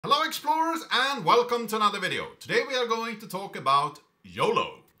Hello explorers and welcome to another video. Today we are going to talk about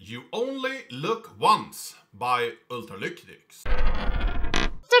YOLO. You only look once by Ultralytics.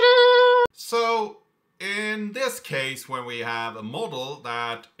 So in this case, when we have a model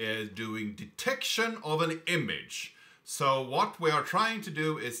that is doing detection of an image. So what we are trying to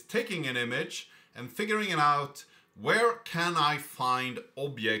do is taking an image and figuring out where can I find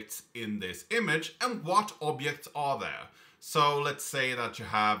objects in this image and what objects are there. So let's say that you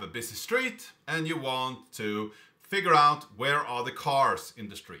have a busy street and you want to figure out where are the cars in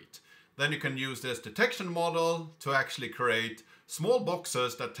the street. Then you can use this detection model to actually create small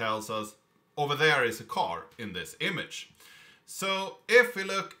boxes that tells us over there is a car in this image. So if we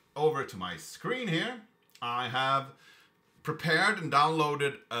look over to my screen here, I have prepared and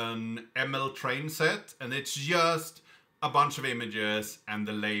downloaded an ML train set, and it's just a bunch of images and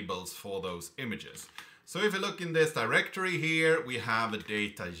the labels for those images. So if you look in this directory here, we have a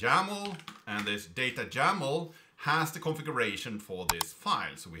data YAML, and this data YAML has the configuration for this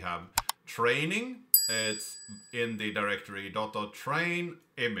file. So we have training, it's in the directory .train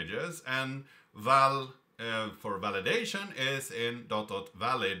images, and val for validation is in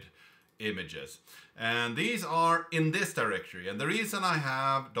 .valid images. And these are in this directory. And the reason I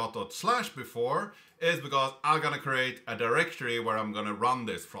have // before is because I'm gonna create a directory where I'm gonna run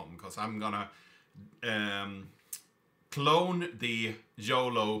this from, because I'm gonna clone the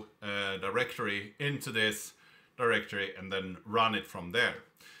YOLO directory into this directory and then run it from there.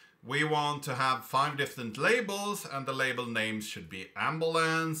 We want to have 5 different labels, and the label names should be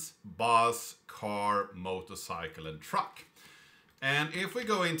ambulance, bus, car, motorcycle, and truck. And if we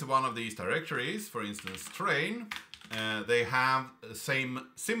go into one of these directories, for instance train, they have the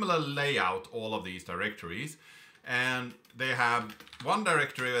similar layout, all of these directories. And they have one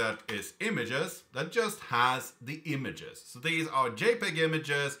directory that is images that just has the images. So these are JPEG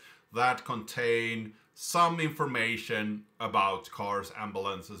images that contain some information about cars,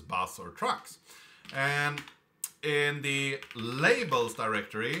 ambulances, bus, or trucks. And in the labels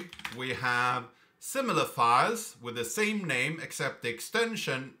directory, we have similar files with the same name, except the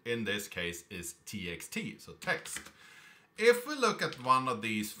extension in this case is txt, so text. If we look at one of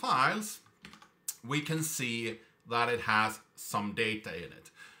these files, we can see that it has some data in it.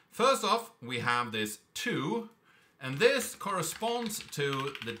 First off, we have this 2, and this corresponds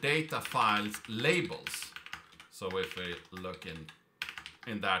to the data file's labels. So if we look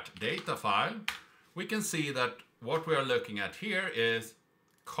in that data file, we can see that what we are looking at here is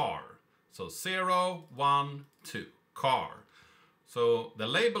car. So 0, 1, 2, car. So the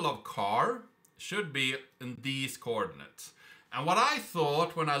label of car should be in these coordinates. And what I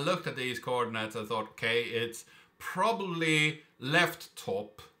thought when I looked at these coordinates, I thought, okay, it's probably left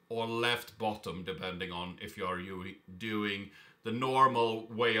top or left bottom, depending on if you're doing the normal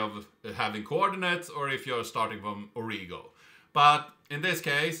way of having coordinates or if you're starting from Origo. But in this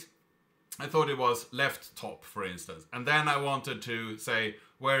case, I thought it was left top, for instance. And then I wanted to say,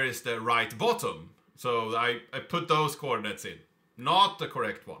 where is the right bottom? So I put those coordinates in, not the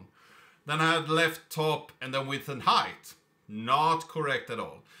correct one. Then I had left top and then width and height, not correct at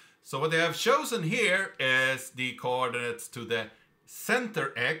all. So what they have chosen here is the coordinates to the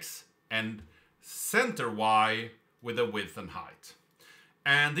center X and center Y with the width and height.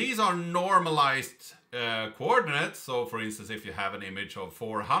 And these are normalized coordinates. So for instance, if you have an image of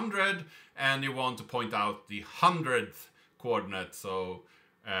 400 and you want to point out the 100th coordinate, so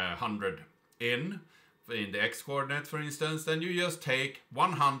 100 in the X coordinate, for instance, then you just take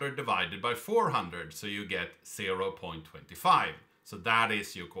 100 divided by 400, so you get 0.25. So that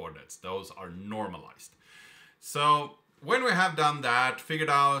is your coordinates. Those are normalized. So when we have done that, figured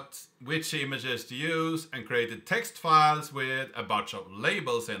out which images to use and created text files with a bunch of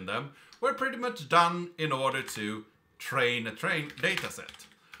labels in them, we're pretty much done in order to train a data set.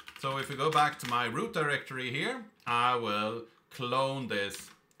 So if we go back to my root directory here, I will clone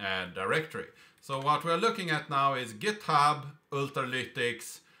this directory. So what we're looking at now is GitHub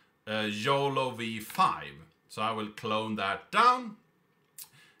Ultralytics YOLO v5. So I will clone that down.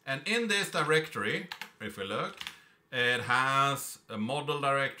 And in this directory, if we look, it has a model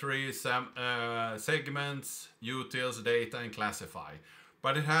directory, segments, utils, data, and classify.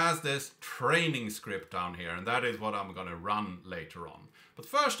 But it has this training script down here, and that is what I'm going to run later on. But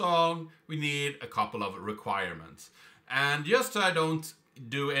first on, we need a couple of requirements. And just so I don't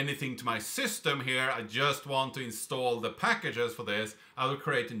do anything to my system here, I just want to install the packages for this, I will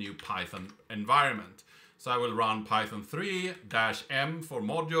create a new Python environment. So I will run Python 3-m for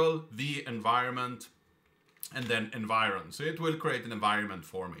module, v environment, and then environ. So it will create an environment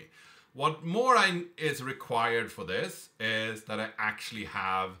for me. What more is required for this is that I actually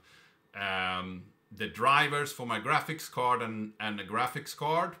have the drivers for my graphics card and a graphics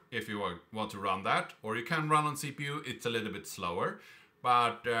card if you want to run that, or you can run on CPU. It's a little bit slower,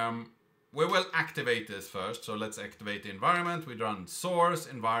 but we will activate this first. So let's activate the environment. We run source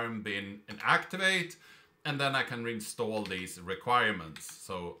environment bin and activate, and then I can reinstall these requirements.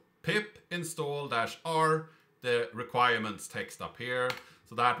 So pip install -r, the requirements text up here.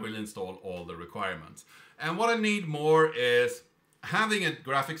 So that will install all the requirements. And what I need more is having a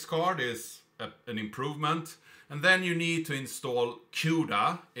graphics card is an improvement. And then you need to install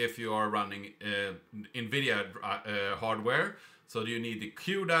CUDA if you are running NVIDIA hardware. So you need the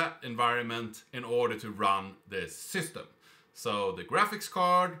CUDA environment in order to run this system. So the graphics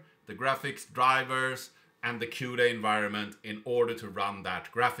card, the graphics drivers, and the CUDA environment in order to run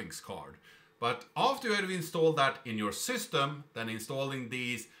that graphics card. But after you have installed that in your system, then installing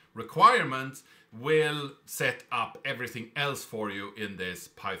these requirements will set up everything else for you in this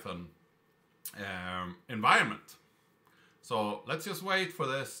Python environment. So let's just wait for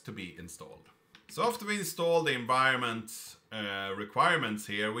this to be installed. So after we install the environment requirements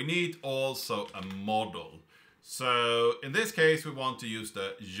here, we need also a model. So in this case, we want to use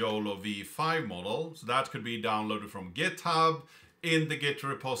the Yolo v5 model. So that could be downloaded from GitHub. In the Git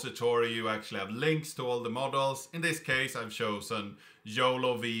repository, you actually have links to all the models. In this case, I've chosen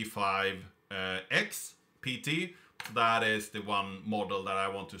Yolo v5 X PT. That is the one model that I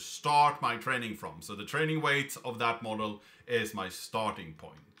want to start my training from. So the training weights of that model is my starting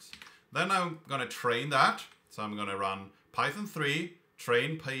point. Then I'm going to train that. So I'm going to run Python 3,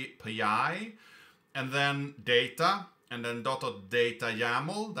 train PI, and then data, and then .data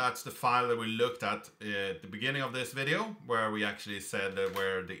YAML. That's the file that we looked at the beginning of this video, where we actually said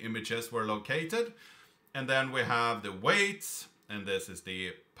where the images were located. And then we have the weights, and this is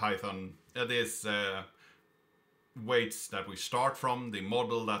the Python, weights that we start from, the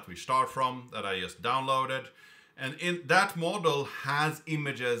model that we start from, that I just downloaded. And in that model has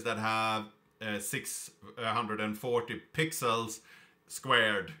images that have 640 pixels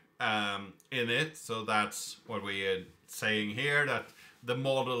squared in it. So that's what we are saying here, that the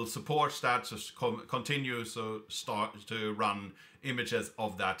model supports that, so continues to start to run images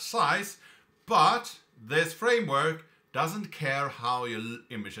of that size. But this framework doesn't care how your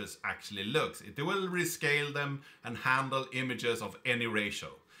images actually looks. It will rescale them and handle images of any ratio.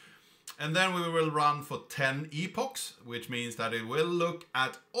 And then we will run for 10 epochs, which means that it will look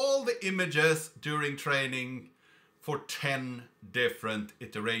at all the images during training for 10 different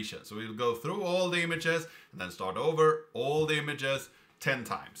iterations. So we'll go through all the images and then start over all the images 10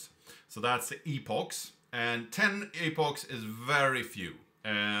 times. So that's the epochs. And 10 epochs is very few.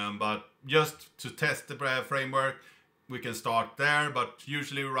 But just to test the framework, we can start there, but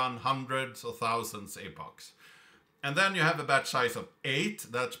usually run hundreds or thousands epochs. And then you have a batch size of 8.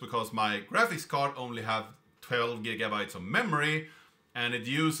 That's because my graphics card only have 12 gigabytes of memory, and it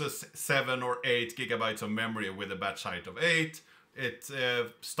uses 7 or 8 gigabytes of memory with a batch size of 8. It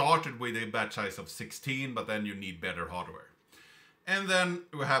started with a batch size of 16, but then you need better hardware. And then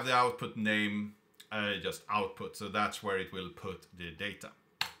we have the output name, just output, so that's where it will put the data.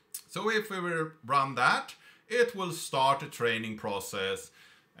 So if we will run that, it will start a training process,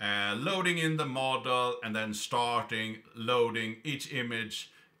 loading in the model, and then loading each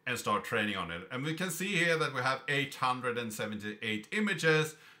image and start training on it. And we can see here that we have 878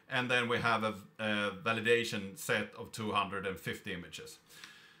 images, and then we have a validation set of 250 images.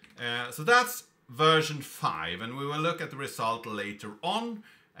 So that's version 5, and we will look at the result later on,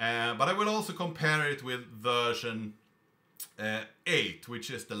 but I will also compare it with version 8, which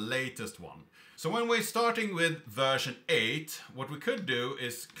is the latest one. So when we're starting with version 8, what we could do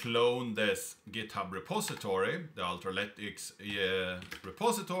is clone this GitHub repository, the Ultralytics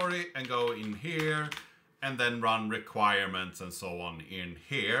repository, and go in here and then run requirements and so on in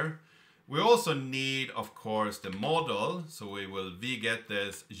here. We also need, of course, the model. So we will get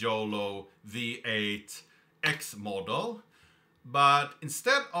this Yolo v8 X model. But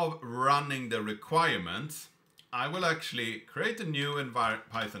instead of running the requirements, I will actually create a new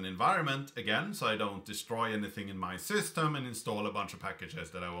Python environment again, so I don't destroy anything in my system and install a bunch of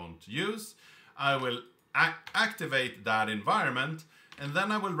packages that I won't use. I will activate that environment, and then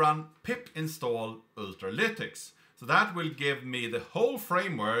I will run pip install Ultralytics. So that will give me the whole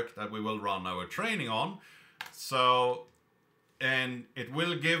framework that we will run our training on. And it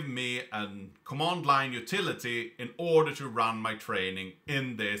will give me a command line utility in order to run my training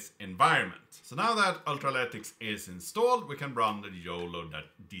in this environment. So now that Ultralytics is installed, we can run the YOLO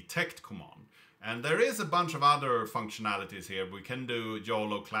detect command. And there is a bunch of other functionalities here. We can do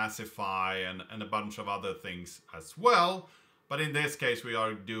YOLO classify and a bunch of other things as well. But in this case, we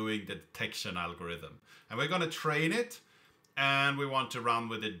are doing the detection algorithm. And we're going to train it. And we want to run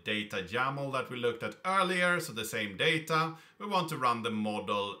with the data YAML that we looked at earlier. So the same data. We want to run the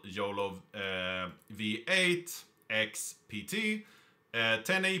model YOLO V8 XPT.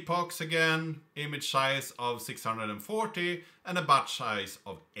 10 epochs again. Image size of 640. And a batch size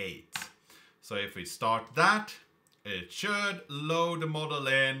of 8. So if we start that, it should load the model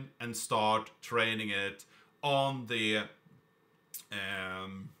in and start training it on the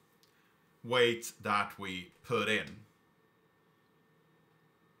weight that we put in.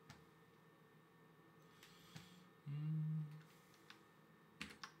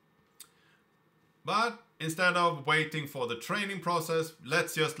 But instead of waiting for the training process,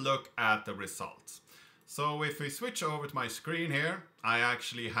 let's just look at the results. So if we switch over to my screen here, I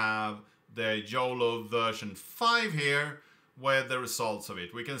actually have the YOLO version 5 here with the results of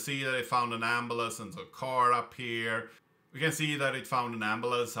it. We can see that it found an ambulance and a car up here. We can see that it found an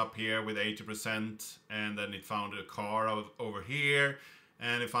ambulance up here with 80%, and then it found a car over here,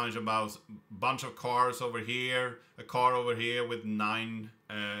 and it found a bunch of cars over here, a car over here with 90%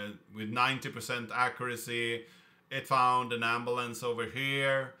 accuracy. It found an ambulance over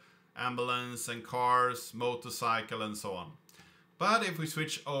here, ambulance and cars, motorcycle, and so on. But if we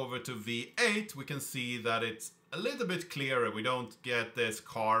switch over to V8, we can see that it's a little bit clearer. We don't get this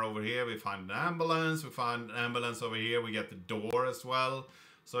car over here. We find an ambulance. We find an ambulance over here. We get the door as well.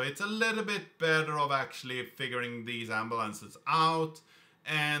 So it's a little bit better of actually figuring these ambulances out.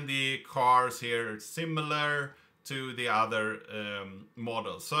 And the cars here are similar to the other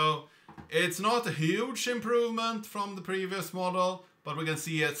models. So it's not a huge improvement from the previous model, but we can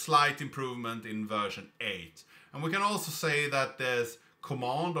see a slight improvement in version 8. And we can also say that this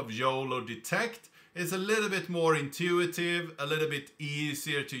command of YOLO detect is a little bit more intuitive, a little bit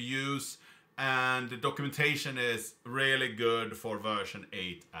easier to use, and the documentation is really good for version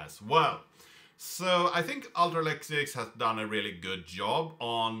 8 as well. So I think Ultralytics has done a really good job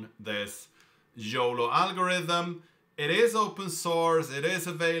on this YOLO algorithm. It is open source, it is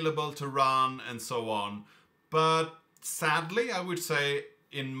available to run, and so on. But sadly, I would say,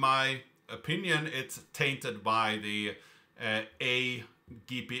 in my opinion, it's tainted by the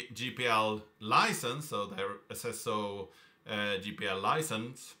GPL license, so their SSO GPL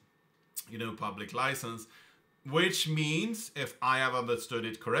license, public license, which means, if I have understood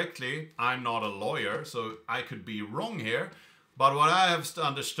it correctly, I'm not a lawyer, so I could be wrong here, but what I have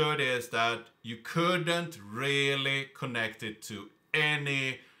understood is that you couldn't really connect it to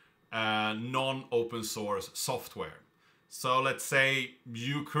any non-open source software. So let's say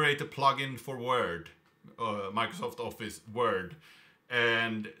you create a plugin for Word, Microsoft Office Word,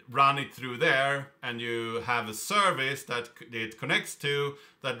 and run it through there, and you have a service that it connects to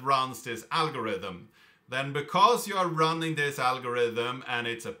that runs this algorithm. Then because you are running this algorithm and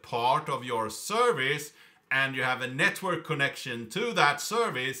it's a part of your service and you have a network connection to that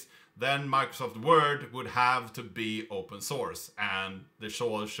service, then Microsoft Word would have to be open source and the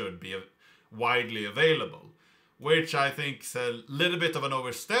tool should be widely available, which I think is a little bit of an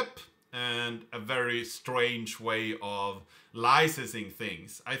overstep and a very strange way of licensing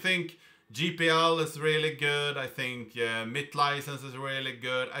things. I think GPL is really good. I think MIT license is really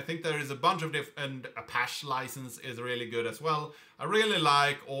good. I think there is a bunch of different, Apache license is really good as well. I really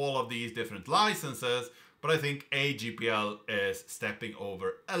like all of these different licenses, but I think AGPL is stepping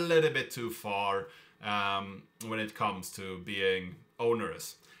over a little bit too far when it comes to being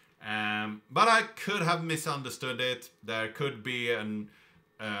onerous. But I could have misunderstood it. There could be an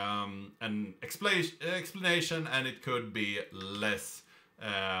explanation, and it could be less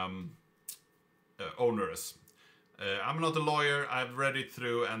onerous. I'm not a lawyer. I've read it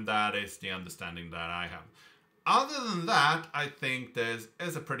through, and that is the understanding that I have. Other than that, I think this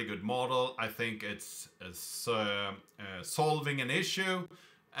is a pretty good model. I think it's solving an issue,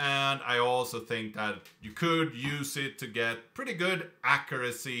 and I also think that you could use it to get pretty good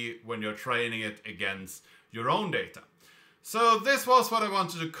accuracy when you're training it against your own data. So this was what I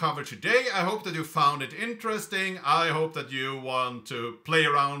wanted to cover today. I hope that you found it interesting. I hope that you want to play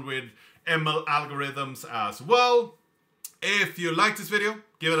around with ML algorithms as well. If you like this video,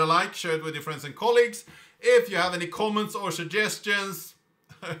 give it a like, share it with your friends and colleagues. If you have any comments or suggestions,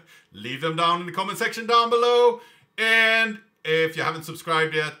 leave them down in the comment section down below. And if you haven't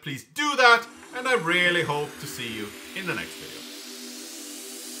subscribed yet, please do that. And I really hope to see you in the next video.